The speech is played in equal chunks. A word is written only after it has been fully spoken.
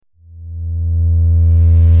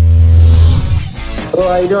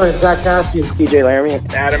Hello, how you doing? It's Zach Cassidy. TJ Laramie.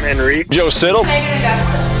 Adam Henry. Joe Siddle. Megan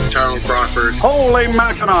Augusta. Tyrone Crawford. Holy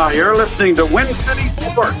Mackinac, you're listening to Win City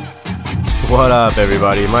Sports. What up,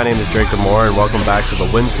 everybody? My name is Drake Demore, and welcome back to the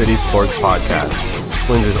Win City Sports Podcast,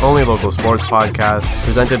 Windsor's only local sports podcast,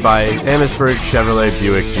 presented by Amherstburg Chevrolet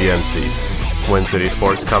Buick GMC. Win City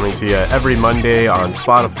Sports coming to you every Monday on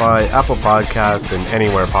Spotify, Apple Podcasts, and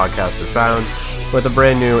anywhere podcasts are found, with a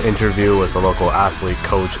brand new interview with a local athlete,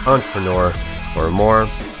 coach, entrepreneur, or more.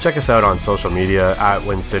 Check us out on social media at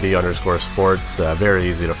WinCity_sports. Very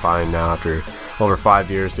easy to find now after over 5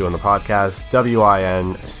 years doing the podcast.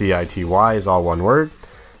 WINCITY is all one word.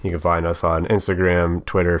 You can find us on Instagram,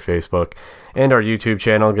 Twitter, Facebook, and our YouTube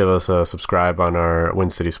channel. Give us a subscribe on our Win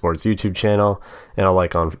City Sports YouTube channel, and a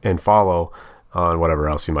like on and follow on whatever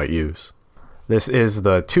else you might use. This is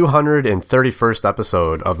the 231st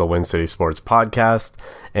episode of the Win City Sports Podcast,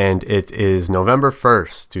 and it is November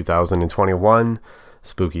 1st, 2021.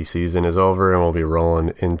 Spooky season is over, and we'll be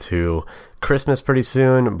rolling into Christmas pretty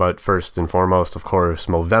soon. But first and foremost, of course,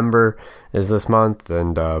 Movember is this month,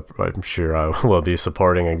 and I'm sure I will be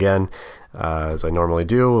supporting again, as I normally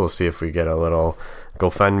do. We'll see if we get a little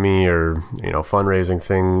GoFundMe or fundraising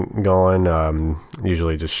thing going.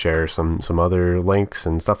 Usually just share some other links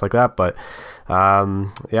and stuff like that. But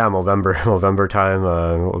Movember time.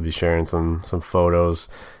 We'll be sharing some photos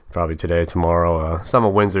probably today, tomorrow. Some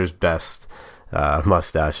of Windsor's best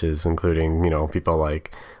mustaches, including people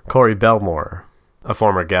like Corey Belmore, a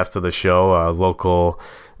former guest of the show, a local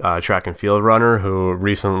track and field runner who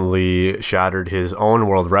recently shattered his own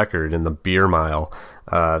world record in the beer mile.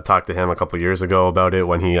 Talked to him a couple years ago about it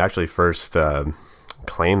when he actually first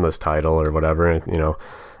claimed this title or whatever.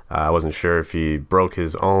 I wasn't sure if he broke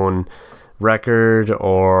his own record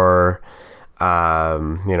or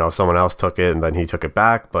if someone else took it and then he took it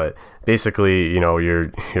back. But basically,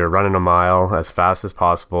 you're running a mile as fast as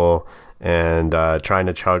possible and trying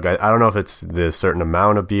to chug. I don't know if it's the certain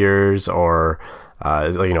amount of beers or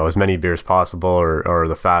as many beers possible, or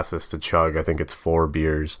the fastest to chug. I think it's 4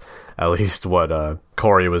 beers, at least what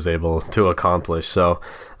Corey was able to accomplish. So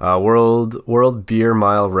world beer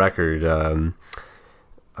mile record.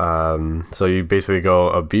 So you basically go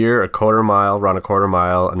a beer, a quarter mile, run a quarter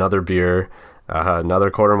mile, another beer,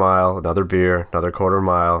 another quarter mile, another beer, another quarter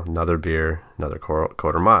mile, another beer, another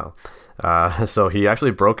quarter mile. So he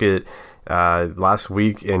actually broke it last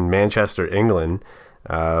week in Manchester, England,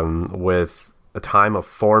 with a time of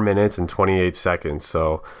 4 minutes and 28 seconds.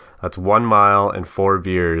 So that's 1 mile and 4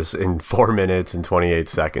 beers in 4 minutes and 28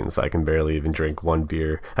 seconds. I can barely even drink one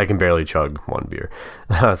beer. I can barely chug one beer.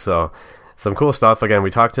 So some cool stuff. Again, we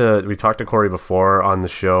talked to Corey before on the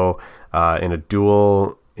show in a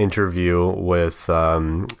dual interview with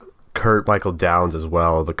Kurt Michael Downs as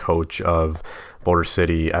well, the coach of Border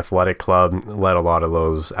City Athletic Club. Led a lot of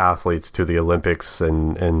those athletes to the Olympics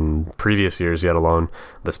and in previous years, yet alone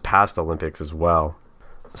this past Olympics as well.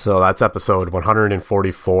 So that's episode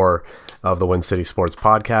 144 of the Win City Sports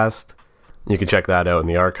Podcast. You can check that out in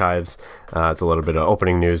the archives. It's a little bit of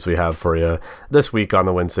opening news we have for you this week on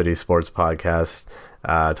the Win City Sports Podcast,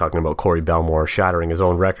 talking about Corey Belmore shattering his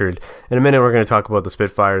own record. In a minute, we're going to talk about the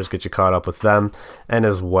Spitfires, get you caught up with them, and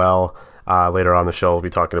as well, later on the show, we'll be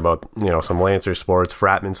talking about some Lancer sports,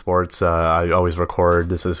 Fratman sports. I always record.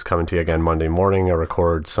 This is coming to you again Monday morning. I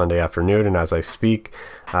record Sunday afternoon, and as I speak,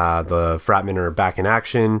 the Fratmen are back in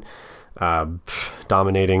action,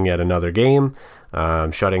 dominating yet another game.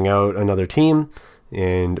 Shutting out another team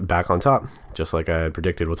and back on top, just like I had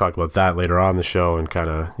predicted. We'll talk about that later on the show and kind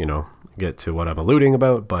of, get to what I'm alluding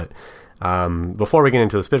about. But before we get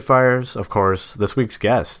into the Spitfires, of course, this week's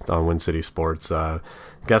guest on Win City Sports,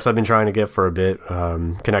 guest I've been trying to get for a bit,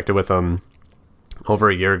 connected with him over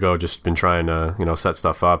a year ago, just been trying to, set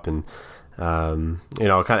stuff up, and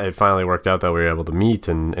it finally worked out that we were able to meet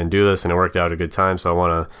and do this, and it worked out a good time. So I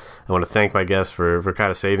want to thank my guest for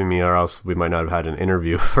kind of saving me, or else we might not have had an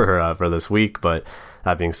interview for this week. But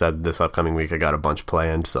that being said, this upcoming week I got a bunch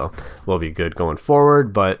planned, so we'll be good going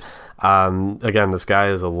forward. But again, this guy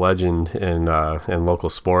is a legend in local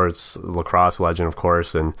sports, lacrosse legend, of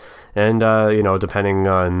course, and depending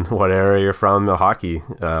on what area you're from, a hockey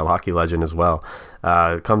legend as well.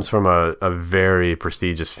 Comes from a very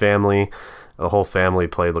prestigious family. The whole family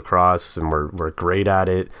played lacrosse and were great at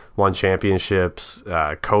it, won championships,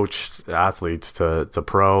 coached athletes to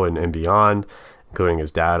pro and beyond, including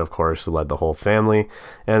his dad, of course, who led the whole family.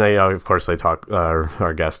 And they, of course,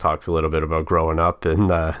 our guest talks a little bit about growing up in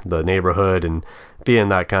the neighborhood and being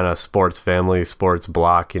that kind of sports family, sports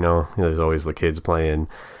block. There's always the kids playing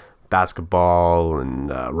basketball and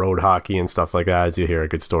road hockey and stuff like that, as you hear a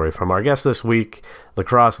good story from our guest this week,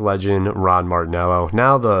 lacrosse legend Ron Martinello,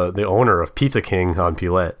 now the owner of Pizza King on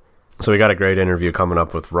Pilette. So we got a great interview coming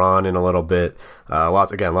up with Ron in a little bit.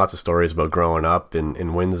 Lots of stories about growing up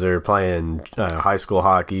in Windsor, playing high school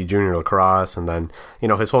hockey, junior lacrosse, and then,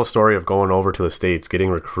 his whole story of going over to the States, getting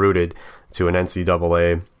recruited to an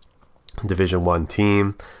NCAA Division I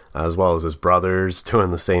team, as well as his brothers doing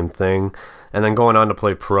the same thing, and then going on to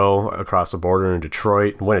play pro across the border in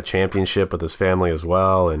Detroit and win a championship with his family as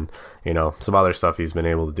well, and some other stuff he's been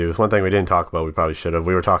able to do. One thing we didn't talk about, we probably should have.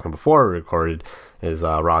 We were talking before we recorded, is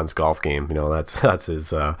Ron's golf game. That's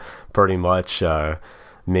his pretty much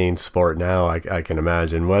main sport now, I can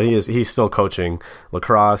imagine. Well, he's still coaching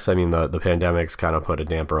lacrosse. I mean, the pandemic's kind of put a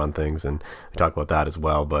damper on things, and we talk about that as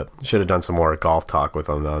well, but should have done some more golf talk with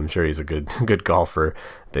him. I'm sure he's a good golfer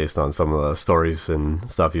based on some of the stories and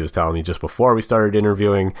stuff he was telling me just before we started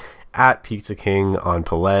interviewing at Pizza King on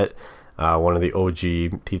Pilette, one of the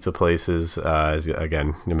OG pizza places, as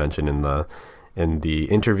again you mentioned in the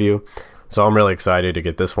interview. So I'm really excited to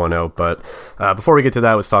get this one out. But before we get to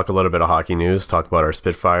that, let's talk a little bit of hockey news, talk about our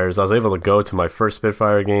Spitfires. I was able to go to my first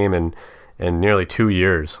Spitfire game in nearly 2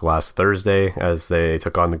 years last Thursday as they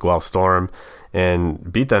took on the Guelph Storm and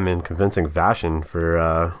beat them in convincing fashion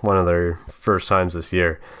for one of their first times this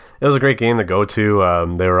year. It was a great game to go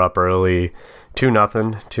to. They were up early,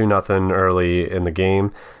 2-0 early in the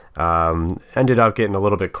game. Ended up getting a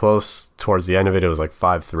little bit close towards the end of it. It was like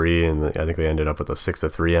 5-3, and I think they ended up with a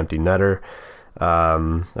 6-3 empty netter.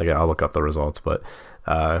 Again, I'll look up the results, but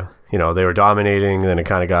they were dominating. Then it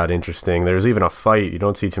kind of got interesting. There's even a fight. You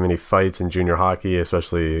don't see too many fights in junior hockey,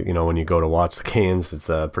 especially when you go to watch the games.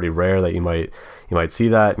 It's pretty rare that you might see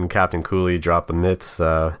that. And Captain Cooley dropped the mitts.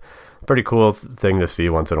 Pretty cool thing to see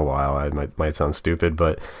once in a while. It might sound stupid,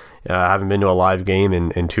 but I haven't been to a live game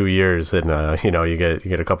in 2 years, and you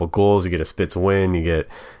get a couple goals, you get a Spitz win, you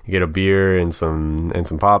get a beer and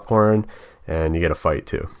some popcorn, and you get a fight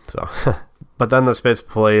too. So, but then the Spitz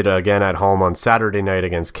played again at home on Saturday night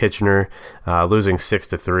against Kitchener, losing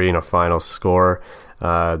 6-3 in a final score.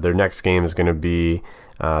 Their next game is going to be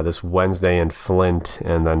this Wednesday in Flint,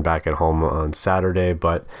 and then back at home on Saturday.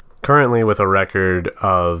 But currently with a record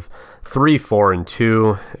of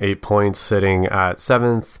 3-4-2, 8 points, sitting at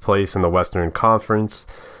 7th place in the Western Conference.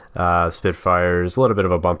 Spitfires, a little bit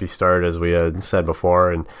of a bumpy start, as we had said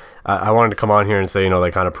before, and I wanted to come on here and say,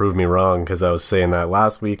 they kind of proved me wrong, because I was saying that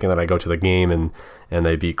last week, and then I go to the game, and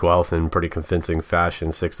they beat Guelph in pretty convincing fashion,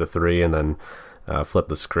 6-3, and then flip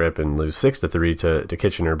the script and lose 6-3 to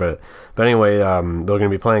Kitchener. But anyway, they're going to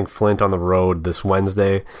be playing Flint on the road this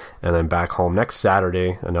Wednesday, and then back home next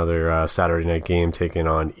Saturday, another Saturday night game taking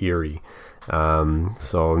on Erie.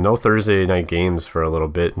 So no Thursday night games for a little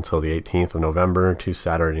bit until the 18th of November. 2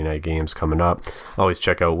 Saturday night games coming up. Always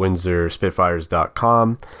check out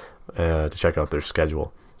WindsorSpitfires.com to check out their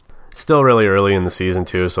schedule. Still really early in the season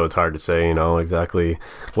too, so it's hard to say, exactly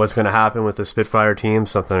what's going to happen with the Spitfire team.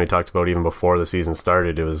 Something we talked about even before the season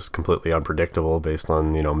started. It was completely unpredictable based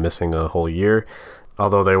on, missing a whole year.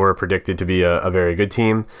 Although they were predicted to be a very good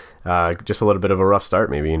team, just a little bit of a rough start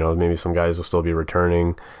maybe. Maybe some guys will still be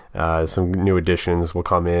returning. Some new additions will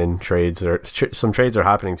come in. Some trades are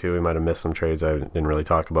happening too. We might have missed some trades I didn't really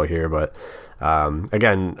talk about here, but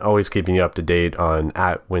again, always keeping you up to date on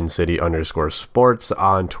at WinCity_sports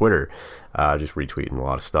on Twitter. Just retweeting a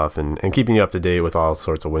lot of stuff and keeping you up to date with all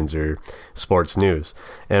sorts of Windsor sports news.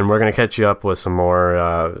 And we're going to catch you up with some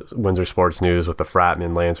more Windsor sports news with the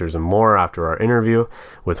Fratman, Lancers, and more after our interview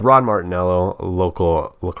with Ron Martinello,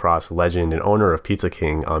 local lacrosse legend and owner of Pizza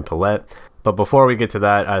King on Pilette. But before we get to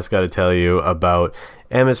that, I just got to tell you about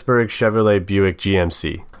Amherstburg Chevrolet Buick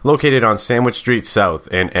GMC. Located on Sandwich Street South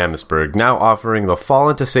in Amherstburg, now offering the Fall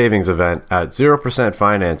into Savings event at 0%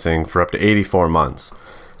 financing for up to 84 months.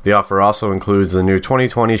 The offer also includes the new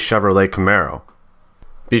 2020 Chevrolet Camaro.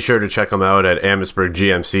 Be sure to check them out at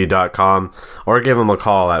AmherstburgGMC.com or give them a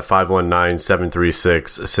call at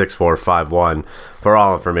 519-736-6451 for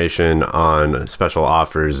all information on special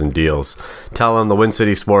offers and deals. Tell them the Wind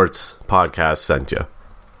City Sports podcast sent you.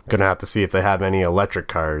 Gonna have to see if they have any electric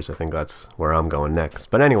cars. I think that's where I'm going next.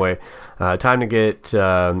 But anyway, time to get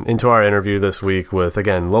into our interview this week with,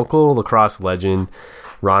 again, local lacrosse legend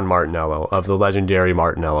Ron Martinello of the legendary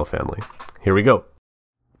Martinello family. Here we go.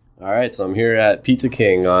 All right, so I'm here at Pizza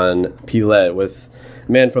King on Pilette with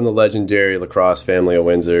a man from the legendary lacrosse family of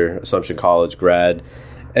Windsor, Assumption College grad,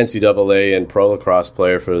 NCAA and pro lacrosse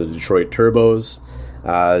player for the Detroit Turbos.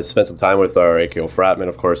 Spent some time with our AKO Fratman,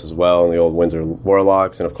 of course, as well, and the old Windsor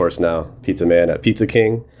Warlocks, and of course now Pizza Man at Pizza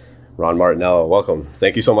King, Ron Martinello. Welcome.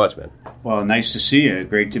 Thank you so much, man. Well, nice to see you.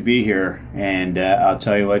 Great to be here. And I'll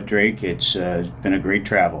tell you what, Drake, it's been a great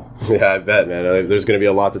travel. Yeah, I bet, man. There's going to be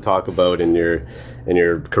a lot to talk about in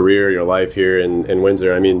your career, your life here in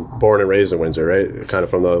Windsor. I mean, born and raised in Windsor, right? Kind of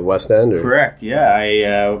from the West End? Or? Correct, yeah.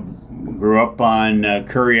 I grew up on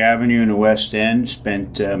Curry Avenue in the West End,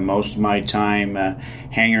 spent most of my time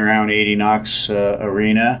hanging around 80 Knox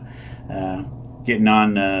Arena, getting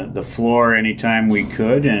on the floor anytime we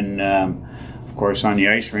could, and of course on the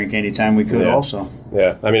ice rink anytime we could also.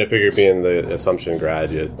 Yeah, I mean, I figured being the Assumption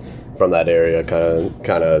graduate from that area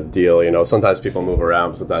kind of deal, you know, sometimes people move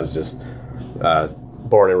around, sometimes just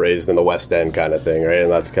born and raised in the West End kind of thing, right?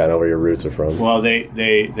 And that's kind of where your roots are from. Well,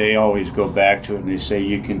 they always go back to it, and they say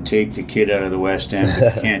you can take the kid out of the West End,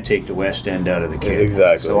 but you can't take the West End out of the kid.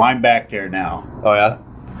 Exactly. So I'm back there now. Oh, yeah?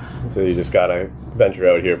 So you just got to venture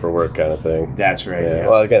out here for work kind of thing. That's right, yeah.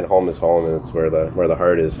 Well, again, home is home, and it's where the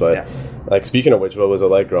heart is. But, like, speaking of which, what was it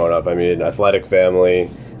like growing up? I mean, athletic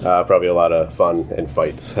family, probably a lot of fun and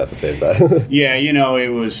fights at the same time. Yeah, you know, it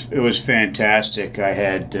was fantastic. I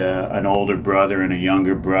had an older brother and a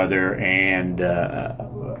younger brother, and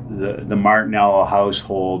the Martinello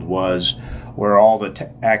household was where all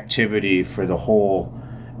the activity for the whole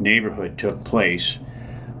neighborhood took place.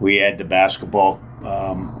 We had the basketball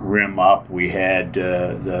rim up. We had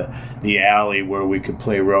the alley where we could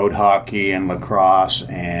play road hockey and lacrosse,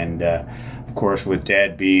 and of course, with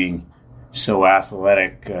Dad being so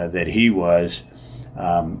athletic that he was,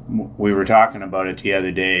 we were talking about it the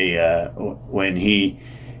other day when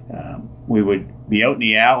we would be out in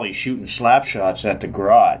the alley shooting slap shots at the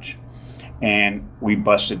garage, and we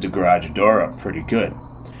busted the garage door up pretty good.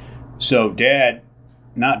 So Dad,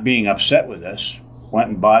 not being upset with us, went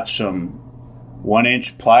and bought some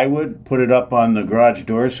 1-inch plywood, put it up on the garage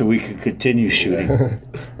door so we could continue shooting.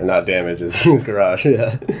 And not damage his garage,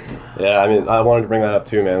 yeah. Yeah, I mean, I wanted to bring that up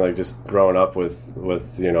too, man, like just growing up with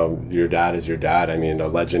you know, your dad is your dad. I mean, a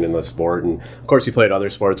legend in the sport. And, of course, he played other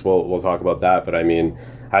sports. We'll talk about that. But, I mean,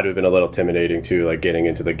 had to have been a little intimidating, too, like getting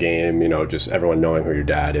into the game, you know, just everyone knowing who your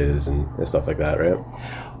dad is and stuff like that, right?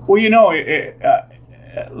 Well, you know,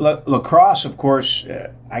 lacrosse, of course,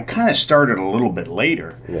 I kind of started a little bit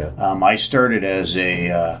later. Yeah. I started as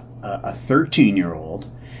a 13-year-old,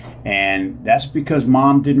 and that's because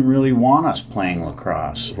Mom didn't really want us playing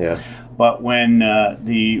lacrosse. Yeah. But when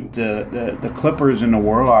the Clippers and the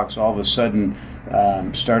Warlocks all of a sudden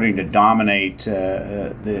starting to dominate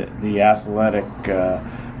the athletic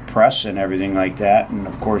press and everything like that, and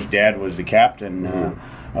of course Dad was the captain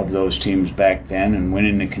of those teams back then, and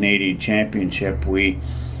winning the Canadian Championship, we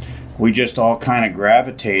just all kind of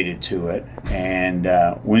gravitated to it. And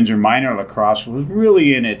Windsor Minor Lacrosse was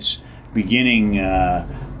really in its beginning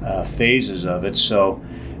phases of it, so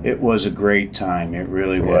it was a great time. It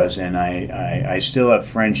really was, and I still have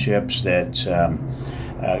friendships that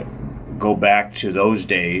go back to those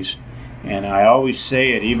days. And I always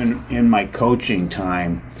say it, even in my coaching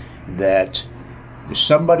time, that there's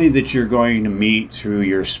somebody that you're going to meet through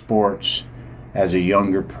your sports as a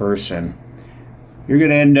younger person. You're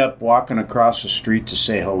going to end up walking across the street to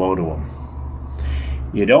say hello to them.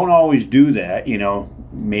 You don't always do that, you know,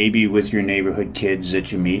 maybe with your neighborhood kids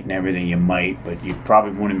that you meet and everything you might, but you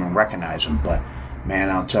probably won't even recognize them. But, man,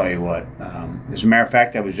 I'll tell you what, as a matter of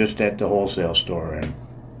fact, I was just at the wholesale store, and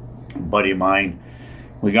a buddy of mine,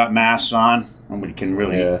 we got masks on. Nobody can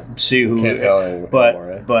really see who. Can't tell anymore,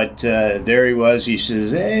 right? But there he was. He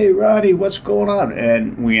says, "Hey, Roddy, what's going on?"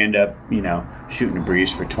 And we end up, you know, shooting a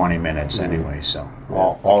breeze for 20 minutes anyway. So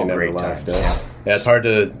all great time. Yeah, it's hard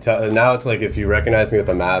to tell. Now it's like if you recognize me with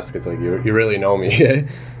a mask, it's like you really know me.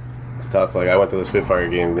 It's tough. Like I went to the Spitfire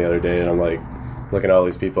game the other day, and I'm like looking at all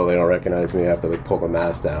these people. They don't recognize me. I have to like pull the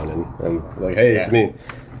mask down and like, hey, it's me.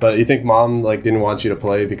 But you think Mom like didn't want you to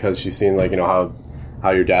play because she's seen like, you know, how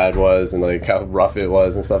your dad was and like how rough it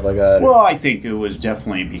was and stuff like that? Well, I think it was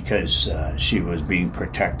definitely because she was being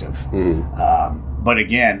protective. But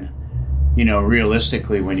again, you know,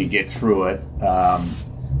 realistically, when you get through it,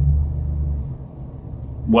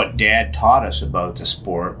 what Dad taught us about the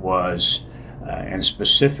sport was, and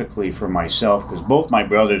specifically for myself, because both my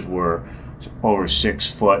brothers were over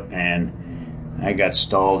 6 foot and I got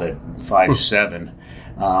stalled at 5'7".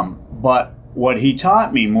 But what he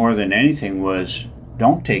taught me more than anything was,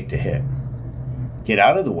 don't take the hit. Get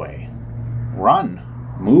out of the way. Run.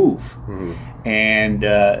 Move. And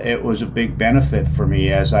it was a big benefit for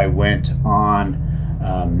me as I went on,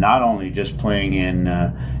 not only just playing in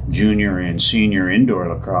junior and senior indoor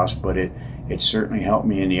lacrosse, but it it certainly helped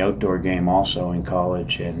me in the outdoor game also in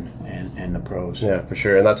college and the pros. Yeah, for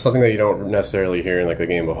sure. And that's something that you don't necessarily hear in like the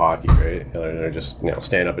game of hockey, right? Or just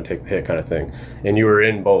stand up and take the hit kind of thing. And you were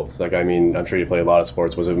in both. Like, I mean, I'm sure you play a lot of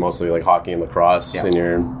sports. Was it mostly like hockey and lacrosse in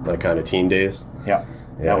your like kind of teen days? Yeah,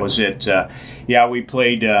 that was it. We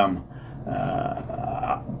played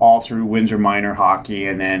all through Windsor minor hockey,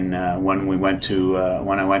 and then when I went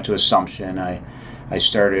to Assumption, I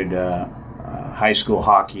started high school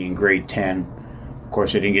hockey in grade 10. Of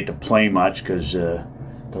course, I didn't get to play much because the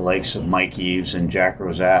likes of Mike Eves and Jack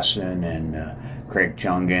Rosassin and Craig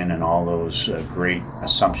Chungan and all those great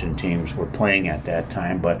Assumption teams were playing at that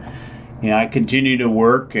time. But I continued to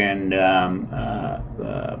work and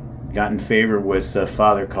got in favor with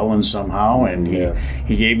Father Cullen somehow, and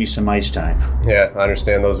he gave me some ice time. Yeah, I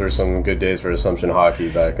understand those were some good days for Assumption hockey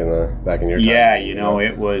back in your time. Yeah,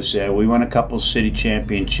 it was. We won a couple city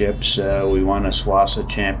championships. We won a SWASA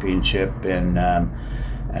championship, and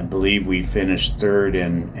I believe we finished third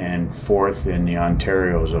and fourth in the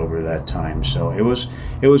Ontarios over that time. So it was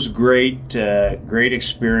great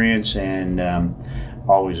experience, and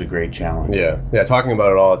always a great challenge. Yeah. Talking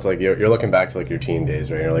about it all, it's like you're looking back to like your teen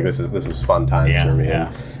days, right? You're like, this is fun times for me.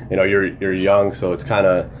 Yeah. And, you're young, so it's kind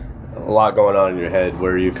of a lot going on in your head.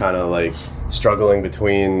 Where you kind of like struggling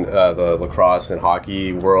between the lacrosse and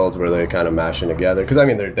hockey worlds, where they kind of mashing together? Because I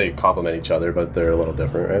mean, they complement each other, but they're a little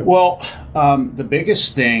different, right? Well, the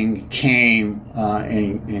biggest thing came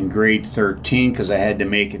in grade 13 because I had to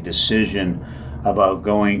make a decision about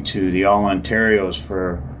going to the All Ontarios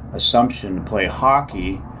for Assumption to play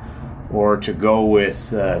hockey, or to go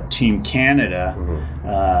with Team Canada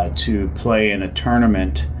to play in a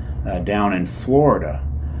tournament down in Florida.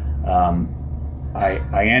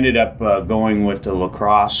 I ended up going with the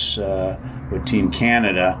lacrosse with Team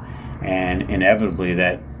Canada, and inevitably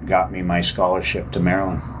that got me my scholarship to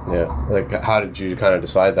Maryland. Yeah, like how did you kind of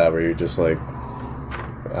decide that? Were you just like,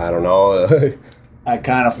 I don't know? I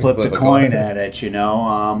kind of flipped the coin at it,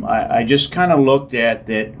 I just kind of looked at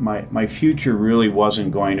that my future really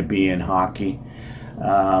wasn't going to be in hockey.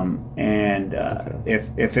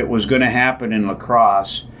 If it was going to happen in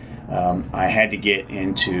lacrosse, I had to get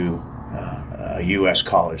into a U.S.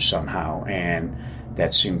 college somehow, and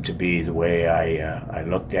that seemed to be the way I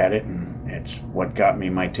looked at it, and it's what got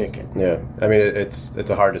me my ticket. Yeah, I mean, it's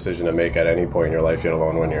a hard decision to make at any point in your life, let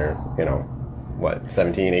alone when you're,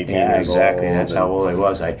 17, 18 yeah, years exactly. old. That's how old I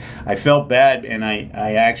was. I felt bad, and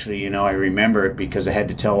I actually, I remember it because I had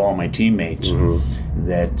to tell all my teammates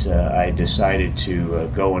that I decided to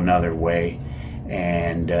go another way.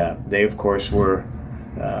 And they, of course, were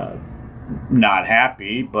not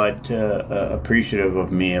happy, but appreciative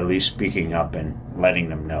of me at least speaking up and letting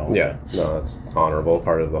them know. Yeah, no, that's honorable,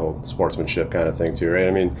 part of the whole sportsmanship kind of thing too, right?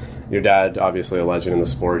 I mean, your dad, obviously a legend in the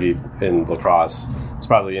sport, in lacrosse, is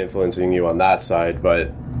probably influencing you on that side,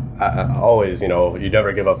 but I always, you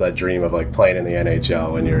never give up that dream of like playing in the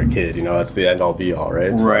NHL when you're a kid. That's the end all be all,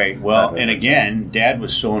 right? So, right. Well, and again, Dad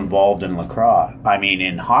was so involved in lacrosse. I mean,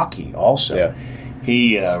 in hockey also. Yeah.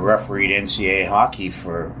 He refereed NCAA hockey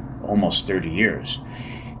for almost 30 years,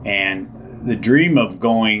 and the dream of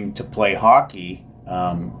going to play hockey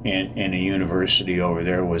in a university over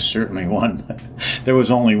there was certainly one. There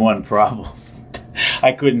was only one problem.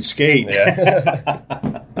 I couldn't skate. Yeah.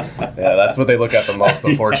 Yeah, that's what they look at the most,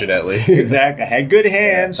 unfortunately. Exactly. I had good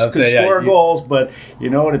hands, could score goals, but you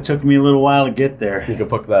know what? It took me a little while to get there. You could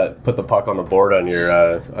put the puck on the board on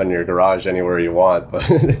your garage anywhere you want. But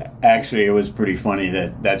actually, it was pretty funny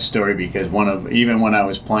that story, because even when I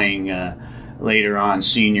was playing later on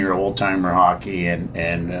senior old timer hockey,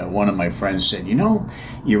 and one of my friends said,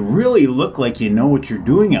 you really look like you know what you're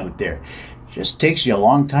doing out there. It just takes you a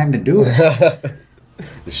long time to do it.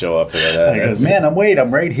 To show up to that. He goes, man,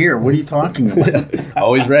 I'm right here. What are you talking about?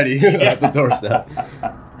 Always ready at the doorstep.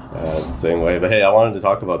 Same way. But hey, I wanted to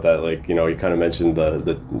talk about that. Like, you kind of mentioned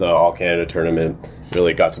the All Canada tournament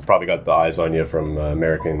really probably got the eyes on you from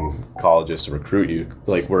American colleges to recruit you.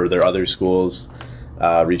 Like, were there other schools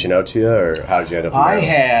reaching out to you, or how did you end up? I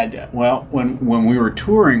had, when we were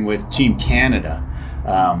touring with Team Canada,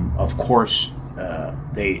 of course,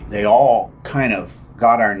 they all kind of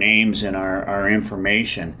got our names and our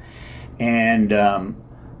information, and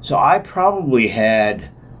so I probably had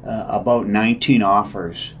about 19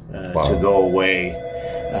 offers to go away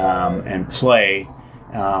and play.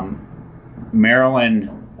 Maryland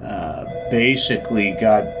basically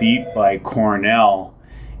got beat by Cornell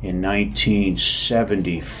in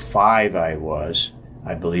 1975, I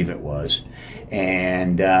believe it was,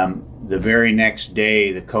 and the very next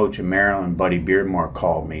day the coach of Maryland, Buddy Beardmore,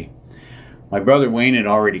 called me. My brother Wayne had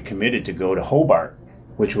already committed to go to Hobart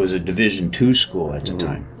which was a Division II school at the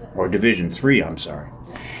time, or Division III, I'm sorry.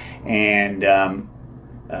 And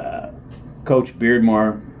Coach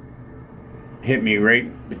Beardmore hit me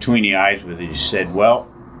right between the eyes with it. He said,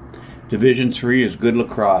 well, Division III is good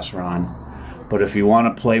lacrosse, Ron, but if you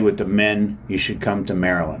want to play with the men, you should come to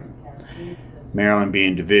Maryland. Maryland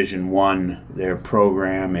being Division I, their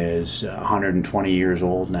program is 120 years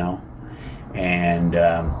old now. And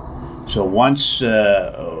so once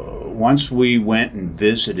we went and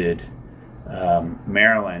visited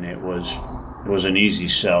Maryland, it was an easy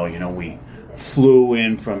sell. You know, we flew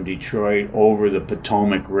in from Detroit over the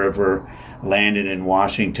Potomac River, landed in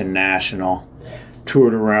Washington National,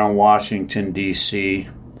 toured around Washington, D.C.,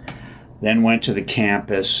 then went to the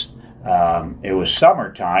campus. It was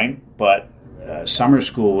summertime, but summer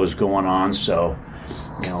school was going on, so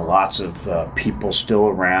lots of people still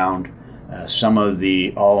around. Some of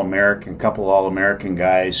the couple All-American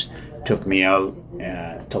guys took me out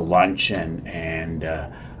to lunch and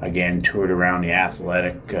again toured around the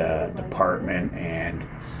athletic department, and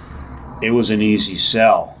it was an easy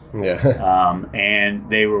sell. Yeah. And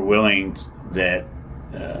they were willing that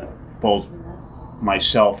both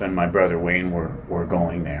myself and my brother Wayne were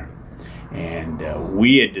going there. And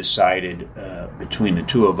we had decided between the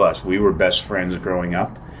two of us, we were best friends growing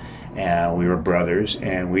up, and we were brothers,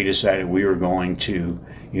 and we decided we were going to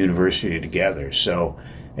university together. So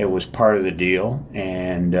it was part of the deal,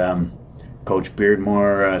 and Coach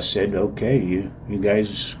Beardmore said, okay, you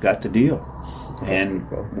guys got the deal. And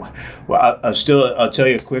well, I'll tell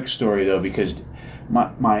you a quick story though, because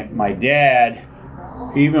my dad,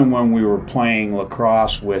 even when we were playing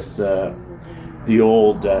lacrosse with the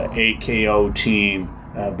old AKO team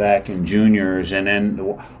back in juniors, and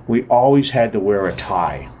then we always had to wear a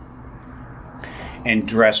tie and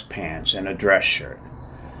dress pants and a dress shirt.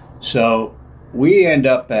 So we end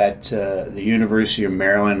up at the University of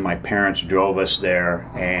Maryland. My parents drove us there,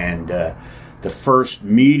 and the first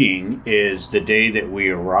meeting is the day that we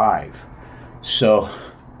arrive. So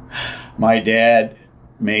my dad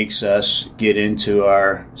makes us get into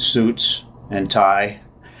our suits and tie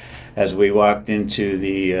as we walked into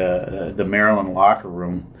the Maryland locker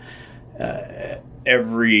room.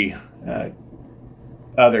 Every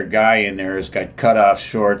other guy in there has got cutoff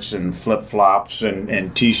shorts and flip-flops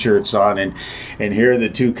and T-shirts on, and here are the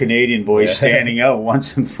two Canadian boys standing out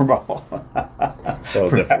once and for all. So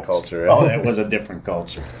different culture. Oh, it was a different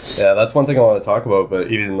culture. Yeah, that's one thing I want to talk about,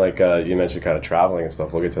 but even like you mentioned kind of traveling and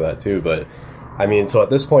stuff, we'll get to that too, but I mean, so at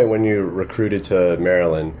this point when you recruited to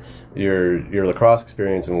Maryland, your lacrosse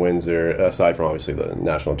experience in Windsor, aside from obviously the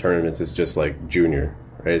national tournaments, is just like junior,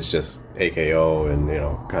 right? It's just AKO and,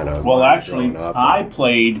 kind of... Well, actually, I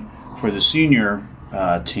played for the senior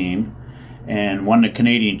team and won the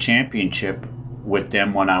Canadian championship with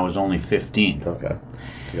them when I was only 15. Okay.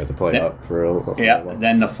 So you got to play up for a while. Yeah.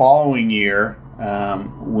 Then the following year,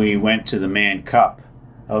 we went to the Mann Cup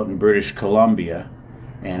out in British Columbia,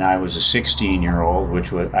 and I was a 16-year-old,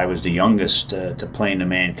 which I was the youngest to play in the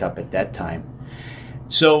Mann Cup at that time.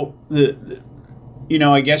 So,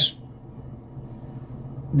 I guess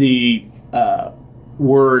the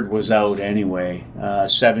word was out anyway.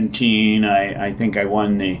 17, I think I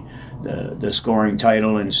won the scoring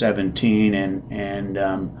title in 17,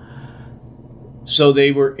 and so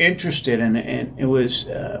they were interested, and it was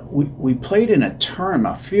we played in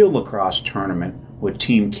a field lacrosse tournament with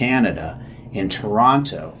Team Canada in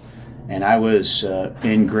Toronto, and I was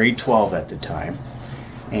in grade 12 at the time,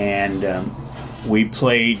 and we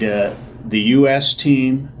played the U.S.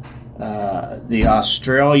 team, the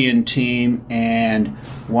Australian team, and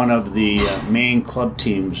one of the main club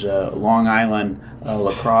teams, Long Island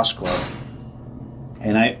Lacrosse Club,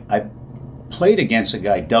 and I played against a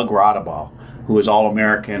guy, Doug Rodabaugh, who was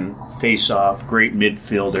All-American face-off, great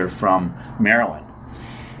midfielder from Maryland,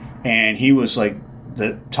 and he was like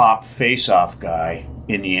the top face-off guy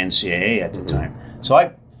in the NCAA at the time. So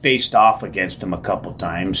I faced off against him a couple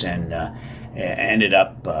times, and ended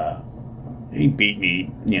up he beat me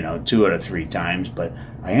 2 out of 3 times, but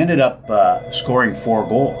I ended up scoring 4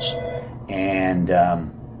 goals. And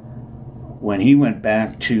when he went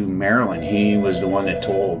back to Maryland, he was the one that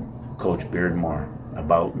told Coach Beardmore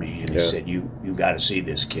about me, and he said, you got to see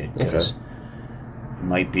this kid, because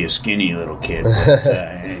might be a skinny little kid,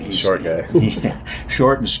 but he's short guy.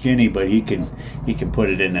 Short and skinny, but he can put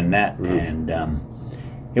it in the net. And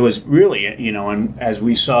it was really, and as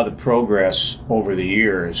we saw the progress over the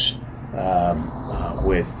years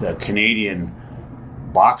with Canadian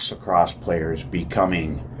box lacrosse players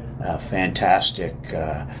becoming fantastic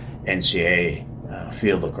NCAA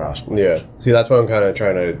field lacrosse players. Yeah. See, that's why I'm kind of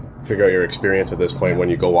trying to figure out your experience at this point when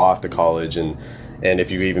you go off to college, and and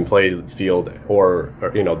if you even played field or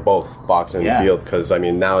both boxing and field, because I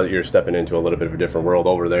mean now you're stepping into a little bit of a different world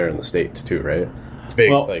over there in the States too, right? It's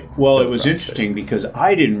big. Well, it was interesting because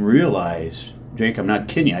I didn't realize, Jake, I'm not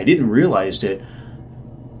kidding you, I didn't realize that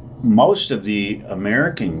most of the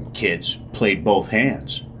American kids played both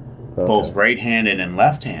hands, both right-handed and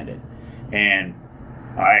left-handed, and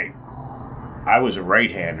I was a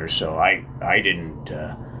right-hander, so I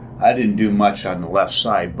didn't do much on the left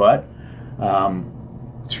side, but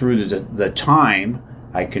through the time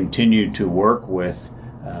I continued to work with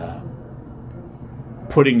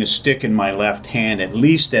putting the stick in my left hand at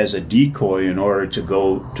least as a decoy in order to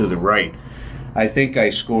go to the right. I think I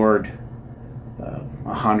scored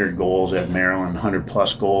 100 goals at Maryland, 100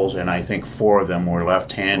 plus goals, and I think 4 of them were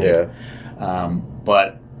left-handed.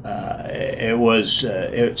 But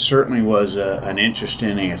it certainly was an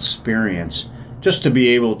interesting experience just to be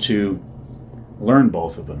able to learn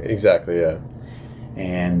both of them. Exactly, yeah.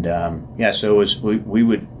 And so it was. We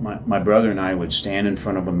would, my brother and I would stand in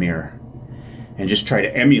front of a mirror and just try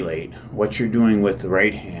to emulate what you're doing with the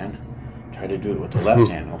right hand. Try to do it with the left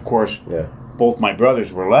hand. Of course, both my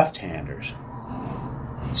brothers were left-handers,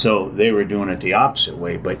 so they were doing it the opposite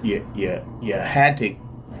way. But you had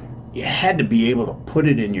to be able to put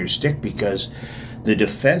it in your stick because the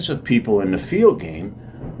defensive people in the field game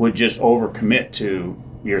would just overcommit to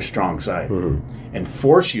your strong side and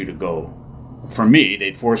force you to go. For me,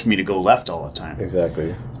 they'd force me to go left all the time.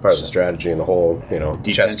 Exactly. It's part of the strategy and the whole,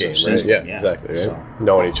 chess game, right? System, yeah, exactly. Right? So,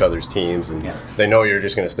 knowing each other's teams, and they know you're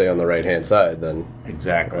just going to stay on the right-hand side, then...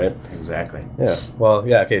 Exactly. Right? Exactly. Yeah. Well,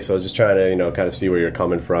 yeah, okay, so just trying to, kind of see where you're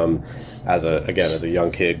coming from as a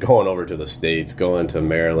young kid, going over to the States, going to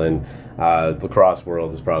Maryland. The lacrosse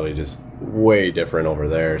world is probably just way different over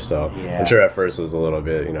there, so I'm sure at first it was a little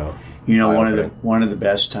bit, one of the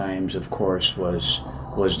best times, of course, was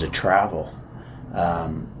the travel.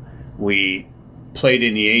 We played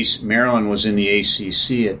in the Maryland was in the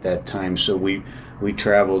ACC at that time, so we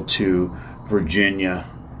traveled to Virginia,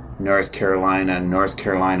 North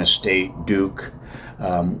Carolina State, Duke.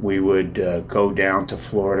 We would go down to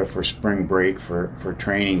Florida for spring break for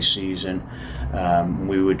training season.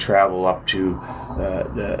 We would travel up to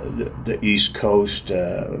the East Coast,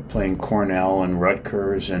 playing Cornell and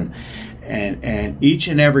Rutgers, and each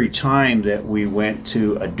and every time that we went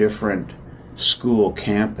to a different school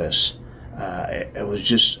campus, it was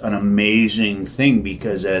just an amazing thing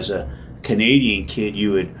because as a Canadian kid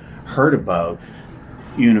you had heard about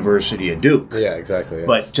University of Duke. Yeah, exactly. Yeah.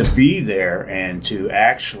 But to be there and to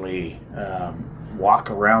actually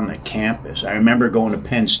walk around the campus. I remember going to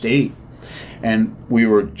Penn State and we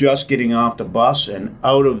were just getting off the bus and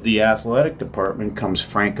out of the athletic department comes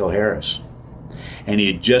Franco Harris. And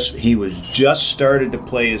he was just started to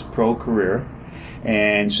play his pro career.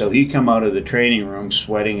 And so he come out of the training room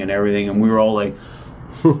sweating and everything, and we were all like,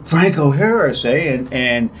 Franco Harris, eh?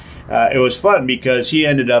 And it was fun because he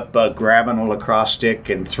ended up grabbing a lacrosse stick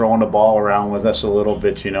and throwing the ball around with us a little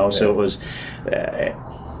bit, So it was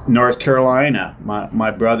North Carolina.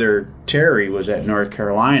 My brother Terry was at North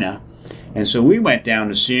Carolina, and so we went down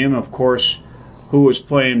to see him. Of course, who was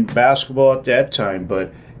playing basketball at that time,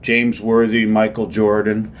 but James Worthy, Michael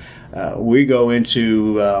Jordan. We go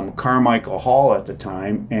into Carmichael Hall at the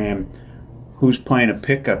time, and who's playing a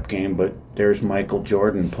pickup game? But there's Michael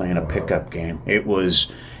Jordan playing a pickup game. It was,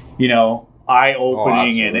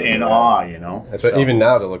 eye-opening and awe, That's what, even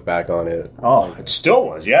now to look back on it. Oh, it still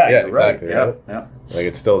was, yeah. Yeah, exactly. Right. Yeah. Like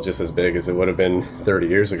it's still just as big as it would have been 30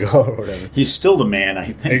 years ago or whatever. He's still the man, I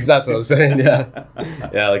think. That's what I'm saying, yeah.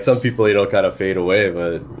 Yeah, like some people, kind of fade away,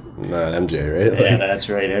 but not MJ, right? Yeah, that's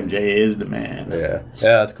right. MJ is the man. Yeah,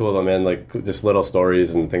 that's cool though, man. Like just little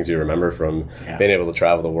stories and things you remember from being able to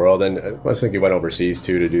travel the world. And I think you went overseas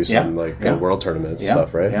too to do some world tournaments and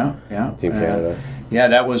stuff, right? Yeah. Team Canada. Yeah,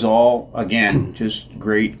 that was all, again, just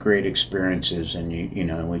great experiences. And,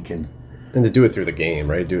 we can... And to do it through the game,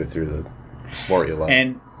 right? Do it through the sport you love.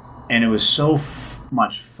 And it was so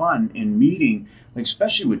much fun in meeting, like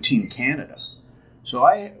especially with Team Canada. So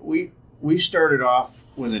we started off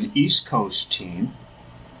with an East Coast team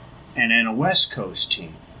and then a West Coast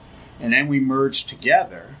team. And then we merged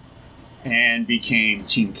together and became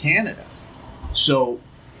Team Canada. So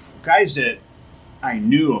guys that I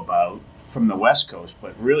knew about from the West Coast,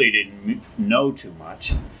 but really didn't know too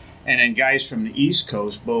much. And then guys from the East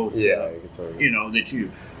Coast, both, that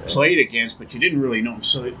you played against, but you didn't really know them.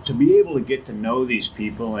 So to be able to get to know these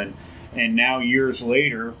people, and now years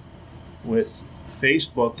later, with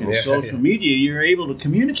Facebook and social media, you're able to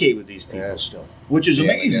communicate with these people still, which is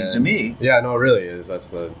amazing to me. Yeah, no, it really is.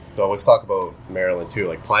 So let's talk about Maryland too.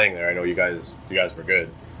 Like playing there, I know you guys were good.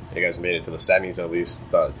 You guys made it to the semis at least,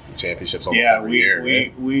 the championships almost every year.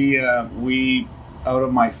 We out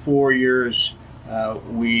of my 4 years,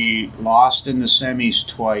 we lost in the semis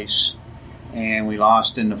twice, and we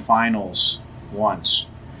lost in the finals once.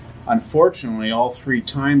 Unfortunately, all 3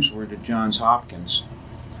 times were to Johns Hopkins.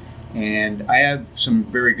 And I have some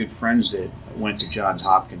very good friends that went to Johns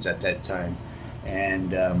Hopkins at that time.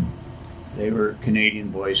 And they were Canadian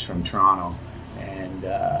boys from Toronto. And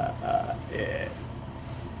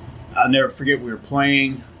I'll never forget, we were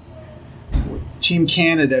playing Team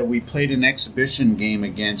Canada. We played an exhibition game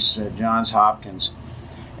against Johns Hopkins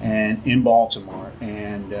and in Baltimore.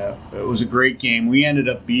 And it was a great game. We ended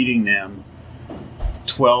up beating them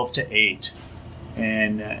 12-8,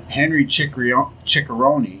 and Henry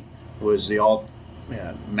Ciccarone was the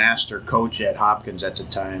master coach at Hopkins at the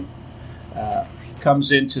time.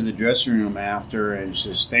 Comes into the dressing room after and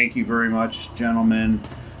says, "Thank you very much, gentlemen.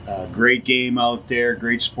 Great game out there,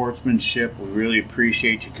 great sportsmanship. We really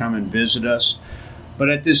appreciate you coming and visit us. But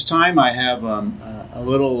at this time, I have a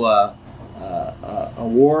little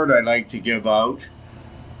award I'd like to give out.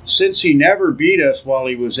 Since he never beat us while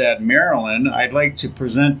he was at Maryland, I'd like to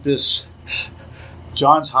present this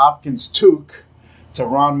Johns Hopkins toque to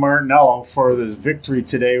Ron Martinello for this victory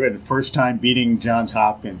today and the first time beating Johns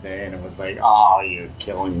Hopkins." And it was like, "Oh, you're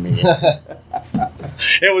killing me."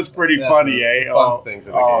 It was pretty funny, eh? Fun things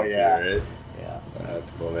in the game yeah. too, right? Yeah. That's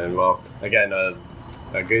cool, man. Well, again, a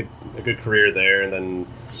good career there, and then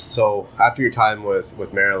so after your time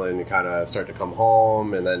with Maryland, you kind of start to come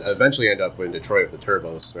home, and then eventually end up in Detroit with the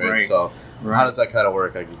Turbos, right? So how does that kind of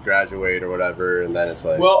work? Like you graduate or whatever, and then it's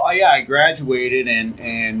like, well, I graduated, and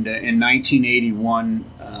in 1981,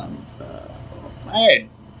 I had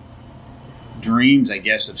dreams, I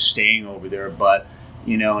guess, of staying over there, but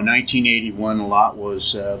in 1981, a lot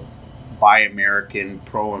was buy American,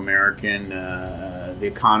 pro-American. The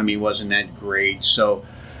economy wasn't that great. So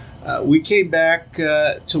we came back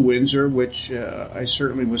to Windsor, which I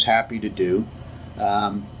certainly was happy to do.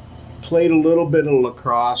 Played a little bit of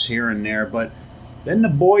lacrosse here and there, but then the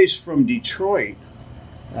boys from Detroit,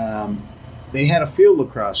 they had a field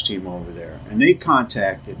lacrosse team over there, and they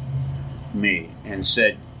contacted me and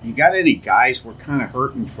said, "You got any guys? We're kind of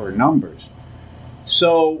hurting for numbers."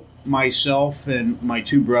 So myself and my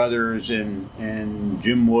 2 brothers and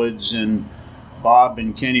Jim Woods and Bob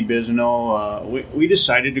and Kenny Bisono, we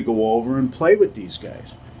decided to go over and play with these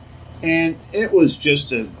guys. And it was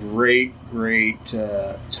just a great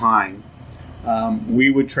time. We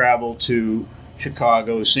would travel to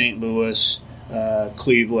Chicago, St. Louis,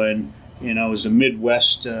 Cleveland. It was the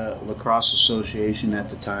Midwest Lacrosse Association at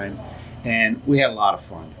the time. And we had a lot of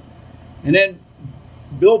fun. And then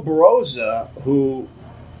Bill Baroza, who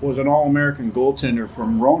was an All-American goaltender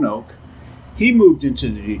from Roanoke, he moved into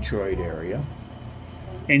the Detroit area,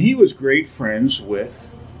 and he was great friends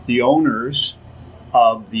with the owners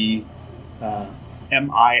of the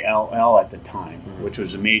MILL at the time, which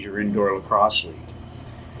was a major indoor lacrosse league.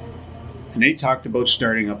 And they talked about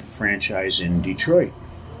starting up a franchise in Detroit.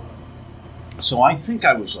 So I think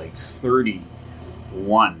I was like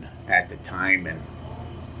 31 at the time, and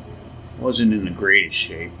wasn't in the greatest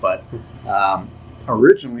shape, but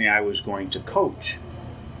originally I was going to coach.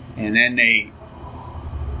 And then they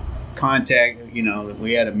contacted,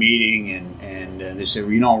 we had a meeting, and they said,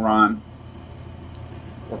 "Ron,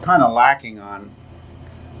 we're kind of lacking on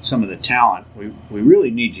some of the talent. We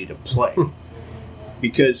really need you to play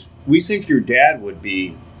because we think your dad would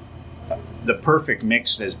be the perfect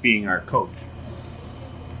mix as being our coach."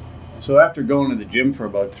 So after going to the gym for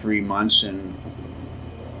about 3 months and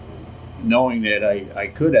knowing that I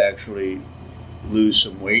could actually lose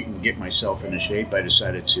some weight and get myself into shape, I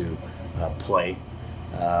decided to play.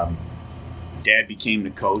 Dad became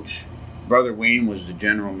the coach. Brother Wayne was the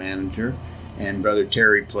general manager, and Brother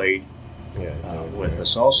Terry played with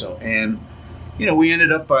us also. And we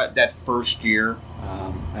ended up that first year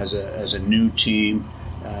as a new team.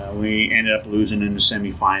 We ended up losing in the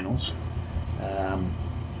semifinals.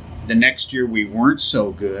 The next year we weren't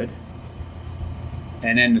so good.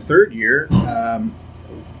 And then the third year,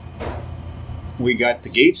 we got the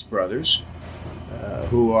Gates brothers,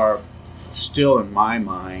 who are still, in my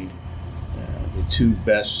mind, the 2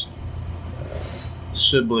 best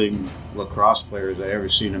sibling lacrosse players I ever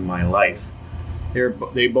seen in my life.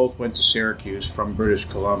 They both went to Syracuse from British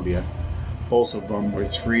Columbia. Both of them were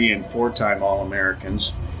 3- and 4-time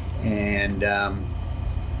All-Americans. And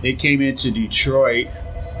they came into Detroit,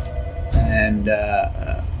 and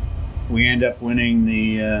we ended up winning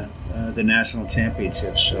the national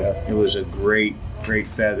championship. So it was a great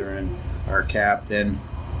feather in our cap. Then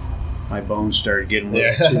my bones started getting a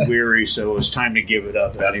little too weary, so it was time to give it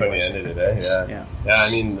up. That's anyways. when we ended it, eh? Yeah.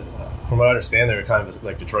 I mean, from what I understand, they were kind of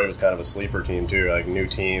like Detroit was kind of a sleeper team too, like new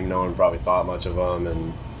team. No one probably thought much of them,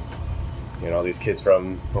 and these kids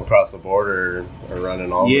from across the border are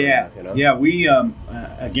running all. Yeah. We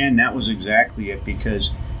again, that was exactly it,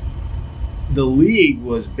 because the league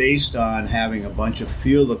was based on having a bunch of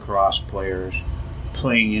field lacrosse players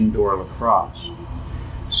playing indoor lacrosse.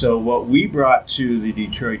 So what we brought to the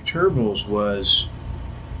Detroit Turbos was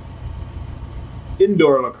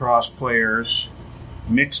indoor lacrosse players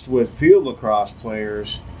mixed with field lacrosse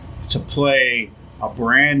players to play a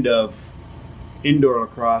brand of indoor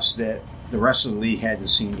lacrosse that the rest of the league hadn't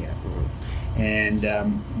seen yet.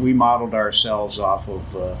 And we modeled ourselves off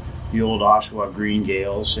of the old Oshawa Green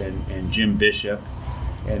Gales and Jim Bishop.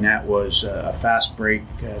 And that was a fast break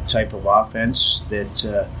type of offense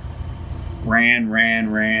that ran.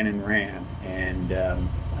 And,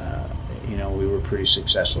 we were pretty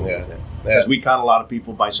successful with it. Because we caught a lot of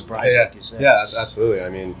people by surprise, like you said. Yeah, absolutely. I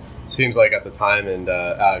mean, seems like at the time, and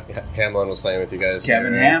Hamlin was playing with you guys.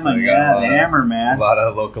 Kevin Hamlin, the Hammer, man. A lot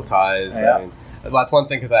of local ties. Yeah. I mean, that's one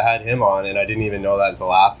thing, because I had him on, and I didn't even know that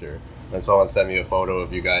until after. And someone sent me a photo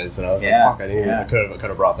of you guys, and I was like, fuck, I could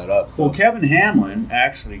have brought that up. So. Well, Kevin Hamlin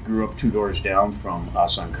actually grew up 2 doors down from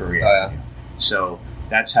us on Curry Avenue. So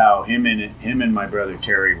that's how him and my brother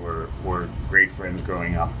Terry were great friends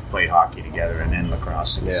growing up, played hockey together and then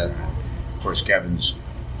lacrosse together. Yeah. Of course, Kevin's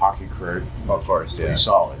hockey career, pretty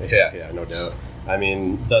solid. Yeah, no doubt. I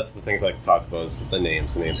mean, that's the things I like to talk about is the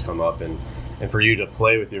names. The names come up, and for you to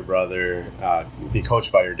play with your brother, be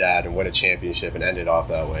coached by your dad, and win a championship and end it off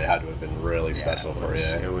that way had to have been really special for you.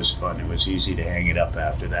 It was fun. It was easy to hang it up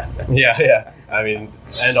after that. Yeah. I mean,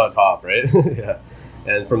 end on top, right? Yeah.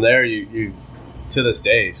 And from there, you to this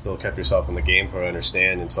day still kept yourself in the game, for I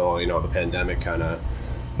understand, until the pandemic kind of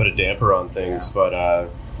put a damper on things. Yeah. But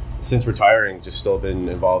since retiring, just still been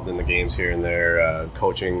involved in the games here and there,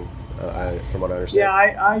 coaching. From what I understand. Yeah,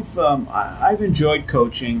 I've enjoyed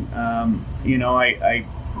coaching. I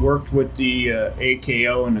worked with the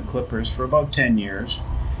AKO and the Clippers for about 10 years,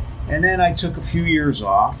 and then I took a few years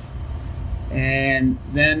off, and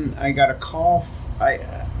then I got a call.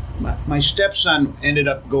 My stepson ended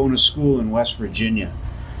up going to school in West Virginia,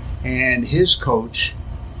 and his coach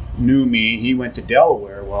knew me. He went to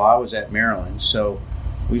Delaware while I was at Maryland, so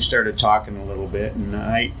we started talking a little bit, and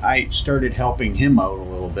I started helping him out a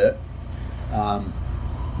little bit.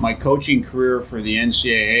 My coaching career for the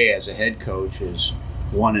NCAA as a head coach is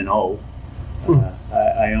 1-0.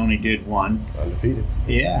 I only did one. Undefeated.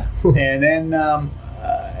 Yeah, and then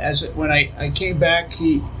when I came back,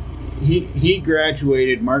 he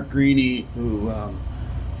graduated. Mark Greeny, who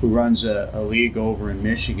runs a league over in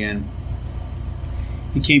Michigan,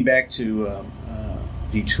 he came back to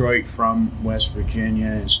Detroit from West Virginia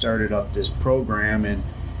and started up this program, and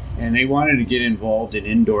they wanted to get involved in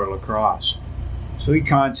indoor lacrosse. So he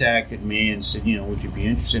contacted me and said, would you be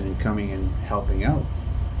interested in coming and helping out?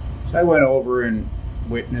 So I went over and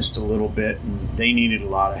witnessed a little bit, and they needed a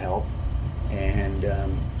lot of help. And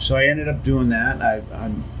so I ended up doing that.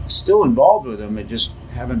 I'm still involved with them. I just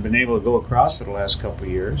haven't been able to go across for the last couple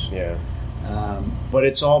of years. Yeah. But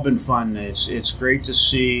it's all been fun. It's great to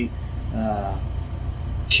see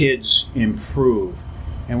kids improve.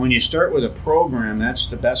 And when you start with a program, that's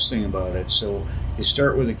the best thing about it. So you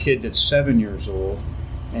start with a kid that's 7 years old,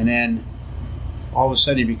 and then all of a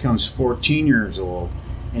sudden he becomes 14 years old,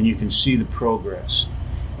 and you can see the progress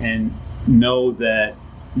and know that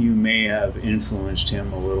you may have influenced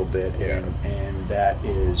him a little bit, and that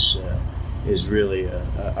is really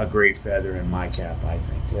a great feather in my cap, I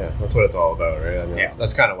think. Yeah, that's what it's all about, right? I mean,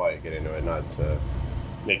 that's kind of why you get into it, not to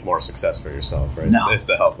make more success for yourself, right? No. It's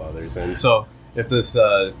to help others. And so if this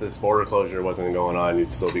border closure wasn't going on,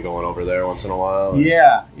 you'd still be going over there once in a while? Or?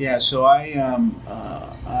 Yeah. So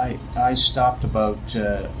I stopped about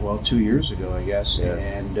 2 years ago, I guess,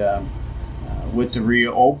 and with the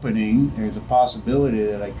reopening, there's a possibility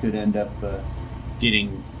that I could end up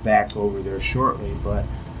getting back over there shortly. But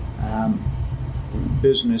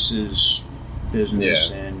business is business,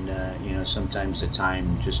 and sometimes the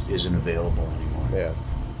time just isn't available anymore. Yeah.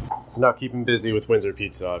 So now keeping busy with Windsor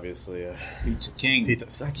Pizza, obviously. Pizza King.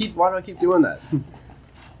 Pizza. Why do I keep doing that?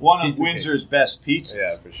 One of Windsor's best pizzas.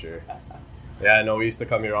 Yeah, for sure. Yeah, I know we used to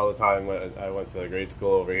come here all the time when I went to grade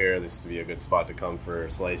school over here. This used to be a good spot to come for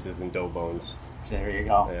slices and dough bones. There you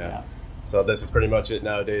go. Yeah. So this is pretty much it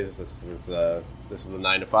nowadays. This is the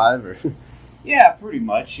 9 to 5, or? Yeah, pretty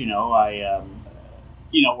much. We're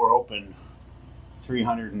open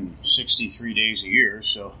 363 days a year,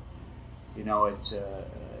 so it's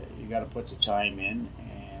you got to put the time in,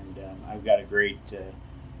 and I've got a great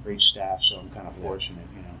staff, so I'm kind of fortunate,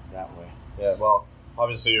 that way. Yeah, well,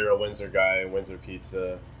 obviously you're a Windsor guy. Windsor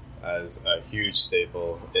pizza as a huge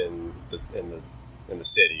staple in the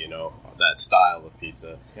city, that style of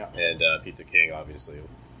pizza. Yeah. And Pizza King, obviously,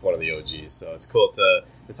 one of the OGs. So it's cool to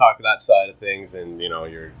talk that side of things and,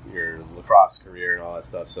 your lacrosse career and all that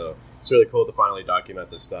stuff. So it's really cool to finally document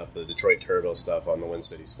this stuff, the Detroit Turbo stuff on the Win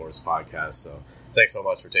City Sports podcast. So thanks so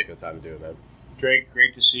much for taking the time to do it, man.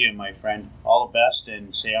 Great to see you, my friend. All the best,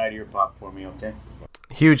 and say hi to your pop for me, okay?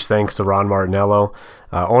 Huge thanks to Ron Martinello,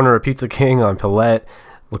 owner of Pizza King on Pillette,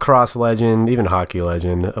 lacrosse legend, even hockey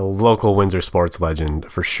legend, a local Windsor sports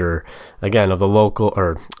legend for sure. Again, of the local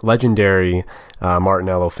or legendary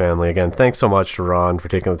Martinello family. Again, thanks so much to Ron for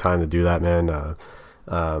taking the time to do that, man.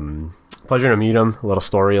 Pleasure to meet him. A little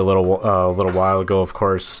story a little while ago, of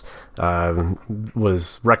course,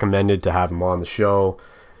 was recommended to have him on the show.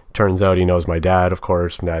 Turns out he knows my dad, of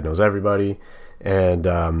course. My dad knows everybody. And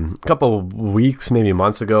a couple of weeks, maybe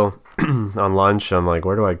months ago, on lunch, I'm like,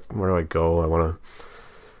 where do I go? I want to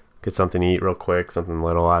get something to eat real quick, something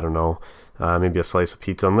little, I don't know, maybe a slice of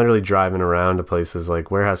pizza. I'm literally driving around to places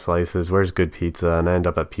like, where has slices? Where's good pizza? And I end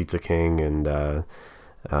up at Pizza King, and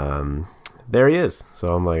there he is.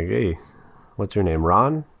 So I'm like, hey, what's your name?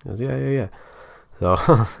 Ron? He goes, yeah. So,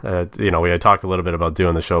 we had talked a little bit about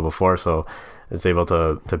doing the show before, so I was able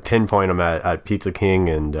to pinpoint him at Pizza King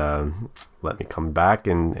and let me come back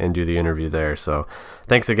and do the interview there. So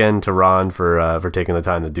thanks again to Ron for taking the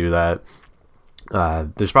time to do that.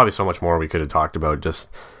 There's probably so much more we could have talked about,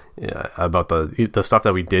 just about the stuff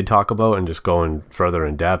that we did talk about, and just going further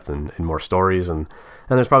in depth and more stories. And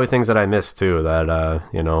there's probably things that I missed too that,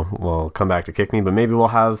 will come back to kick me, but maybe we'll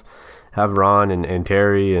have Ron and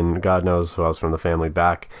Terry and God knows who else from the family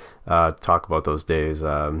back talk about those days.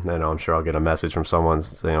 I'm sure I'll get a message from someone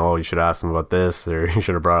saying, oh, you should ask them about this, or you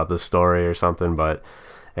should have brought up this story or something, but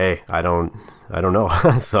hey, I don't know.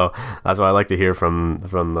 So that's why I like to hear from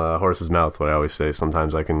the horse's mouth, what I always say.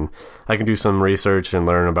 Sometimes I can do some research and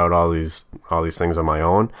learn about all these things on my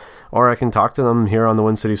own, or I can talk to them here on the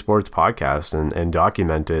Win City Sports podcast and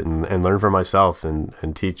document it and learn for myself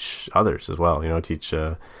and teach others as well,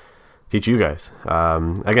 teach you guys.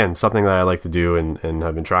 Again, something that I like to do and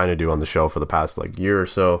have been trying to do on the show for the past year or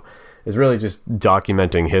so is really just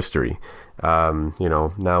documenting history.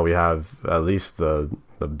 Now we have at least the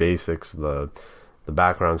basics, the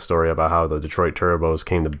background story about how the Detroit Turbos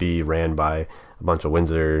came to be, ran by a bunch of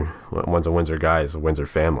Windsor guys, a Windsor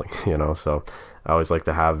family, so I always like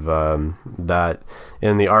to have that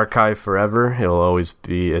in the archive forever.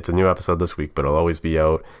 It's a new episode this week, but it'll always be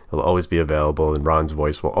out. It'll always be available, and Ron's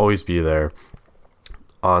voice will always be there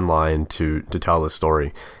online to tell the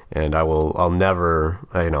story. And I'll never,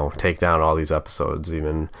 take down all these episodes.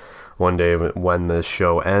 Even one day when this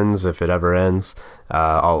show ends, if it ever ends,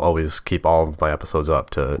 I'll always keep all of my episodes up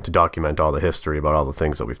to document all the history about all the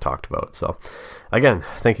things that we've talked about. So again,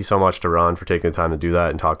 thank you so much to Ron for taking the time to do that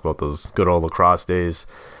and talk about those good old lacrosse days.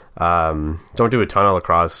 Don't do a ton of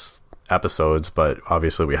lacrosse episodes, but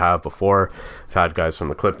obviously we have before. I've had guys from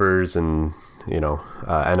the Clippers and,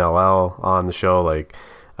 NLL on the show, like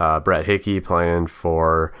Brett Hickey playing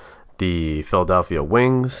for the Philadelphia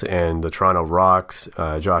Wings and the Toronto Rocks.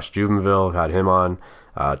 Josh Jubenville, I've had him on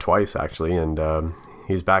twice actually, and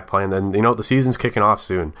he's back playing. Then the season's kicking off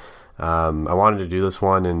soon. I wanted to do this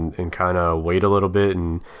one and kind of wait a little bit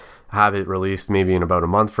and have it released maybe in about a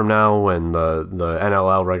month from now when the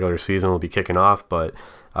NLL regular season will be kicking off, but it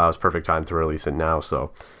was perfect time to release it now.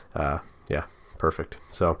 So perfect.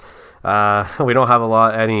 So we don't have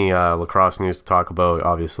any lacrosse news to talk about.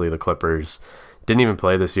 Obviously the Clippers didn't even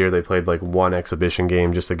play this year. They played one exhibition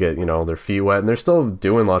game just to get their feet wet, and they're still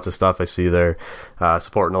doing lots of stuff. I see they're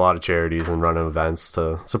supporting a lot of charities and running events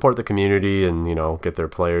to support the community and get their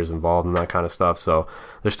players involved and that kind of stuff. So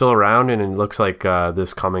they're still around, and it looks like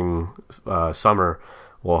this coming summer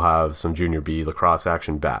we'll have some Junior B lacrosse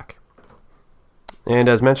action back. And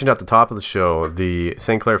as mentioned at the top of the show, the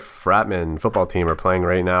St. Clair Fratmen football team are playing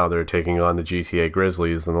right now. They're taking on the GTA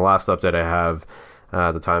Grizzlies, and the last update I have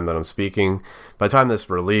at the time that I'm speaking, by the time this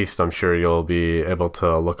released, I'm sure you'll be able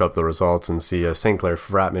to look up the results and see a St. Clair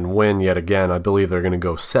Fratmen win yet again. I believe they're going to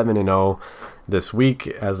go 7-0 this week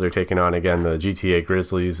as they're taking on again the GTA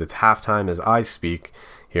Grizzlies. It's halftime as I speak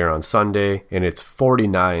here on Sunday, and it's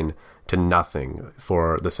 49-0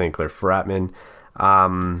 for the St. Clair Fratmen.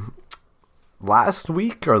 Last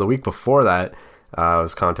week or the week before that, I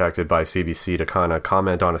was contacted by CBC to kind of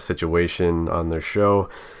comment on a situation on their show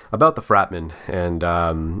about the Fratmen. And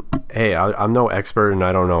hey, I'm no expert and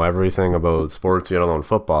I don't know everything about sports, yet alone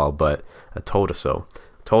football, but I told us so.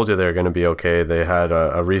 told you they're going to be okay. They had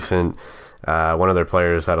a recent, one of their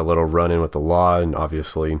players had a little run-in with the law and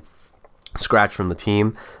obviously scratched from the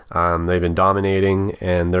team. They've been dominating,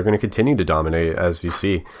 and they're going to continue to dominate, as you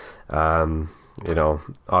see.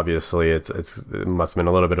 Obviously it must have been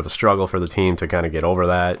a little bit of a struggle for the team to kind of get over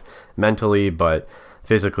that mentally, but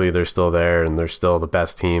physically they're still there, and they're still the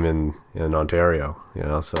best team in Ontario,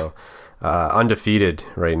 so undefeated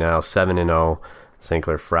right now, 7-0. St.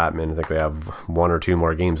 Clair Fratman, I think they have 1 or 2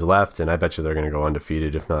 more games left, and I bet you they're going to go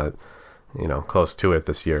undefeated, if not close to it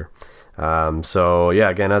this year.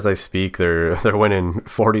 Again, as I speak, they're winning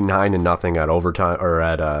 49-0 at overtime, or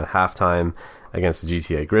at halftime, against the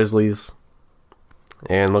GTA Grizzlies.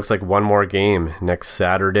 And looks like one more game next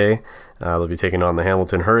Saturday. They'll be taking on the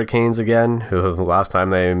Hamilton Hurricanes again, who the last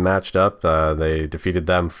time they matched up, they defeated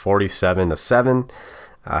them 47-7.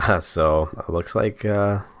 So it looks like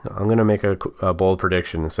I'm going to make a bold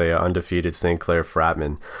prediction and say undefeated St. Clair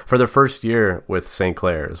Fratman for their first year with St.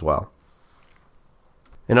 Clair as well.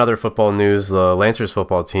 In other football news, the Lancers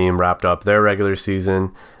football team wrapped up their regular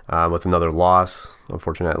season with another loss,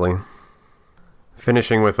 unfortunately.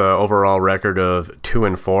 Finishing with an overall record of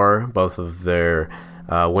 2-4. Both of their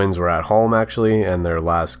wins were at home, actually, and their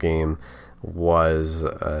last game was,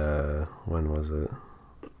 when was it?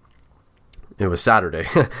 It was Saturday,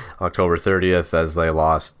 October 30th, as they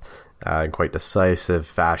lost in quite decisive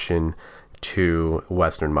fashion to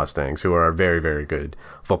Western Mustangs, who are a very, very good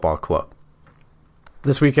football club.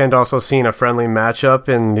 This weekend also seen a friendly matchup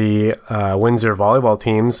in the Windsor volleyball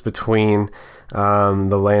teams between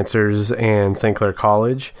the Lancers and St. Clair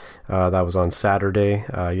College. That was on Saturday.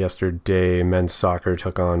 Yesterday, men's soccer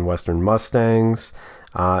took on Western Mustangs,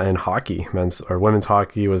 and hockey, women's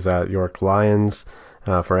hockey was at York Lions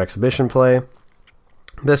for exhibition play.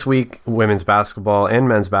 This week, women's basketball and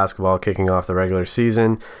men's basketball kicking off the regular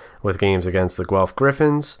season with games against the Guelph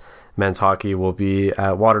Griffins. Men's hockey will be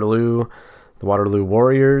at Waterloo, the Waterloo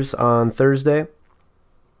Warriors on Thursday.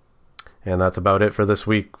 And that's about it for this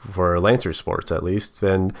week for Lancer Sports, at least.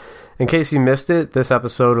 And in case you missed it, this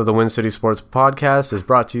episode of the Win City Sports Podcast is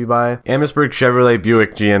brought to you by Amherstburg Chevrolet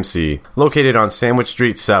Buick GMC, located on Sandwich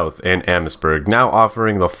Street South in Amherstburg, now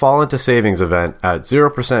offering the Fall into Savings event at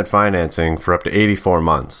 0% financing for up to 84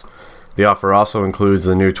 months. The offer also includes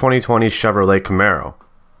the new 2020 Chevrolet Camaro.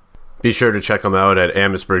 Be sure to check them out at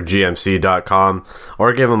amherstburggmc.com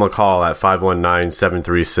or give them a call at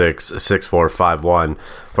 519-736-6451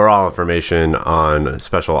 for all information on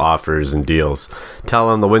special offers and deals. Tell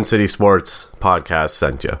them the Win City Sports Podcast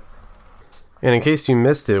sent you. And in case you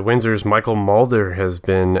missed it, Windsor's Michael Mulder has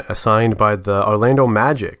been assigned by the Orlando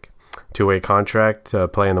Magic to a contract to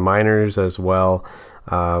play in the minors as well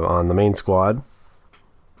on the main squad.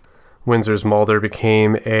 Windsor's Mulder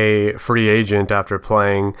became a free agent after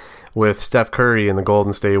playing with Steph Curry in the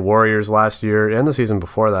Golden State Warriors last year and the season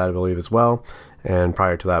before that, I believe, as well. And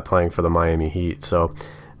prior to that, playing for the Miami Heat. So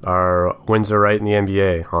our Windsor in the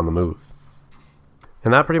NBA on the move.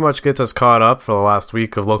 And that pretty much gets us caught up for the last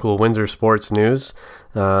week of local Windsor sports news.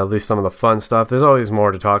 At least some of the fun stuff. There's always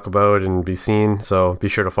more to talk about and be seen. So be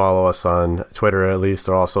sure to follow us on Twitter, at least,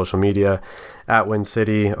 or all social media at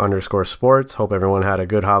WinCity_sports. Hope everyone had a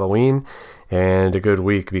good Halloween and a good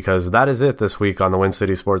week, because that is it this week on the Win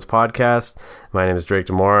City Sports Podcast. My name is Drake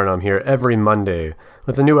Demore, and I'm here every Monday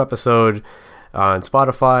with a new episode on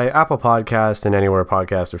Spotify, Apple Podcast, and anywhere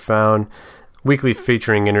podcasts are found. Weekly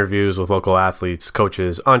featuring interviews with local athletes,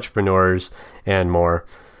 coaches, entrepreneurs, and more.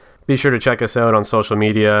 Be sure to check us out on social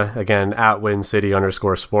media, again, at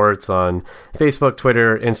WinCity_sports on Facebook,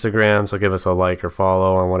 Twitter, Instagram, so give us a like or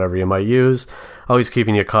follow on whatever you might use. Always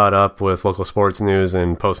keeping you caught up with local sports news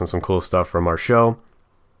and posting some cool stuff from our show.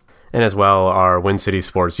 And as well, our Win City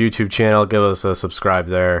Sports YouTube channel. Give us a subscribe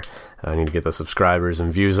there. I need to get the subscribers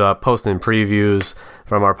and views up. Posting previews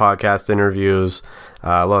from our podcast interviews.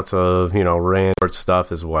 Lots of, random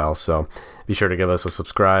stuff as well. So be sure to give us a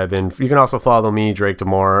subscribe. And you can also follow me, Drake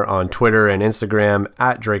Demore, on Twitter and Instagram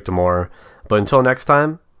at Drake Demore. But until next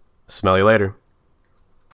time, smell you later.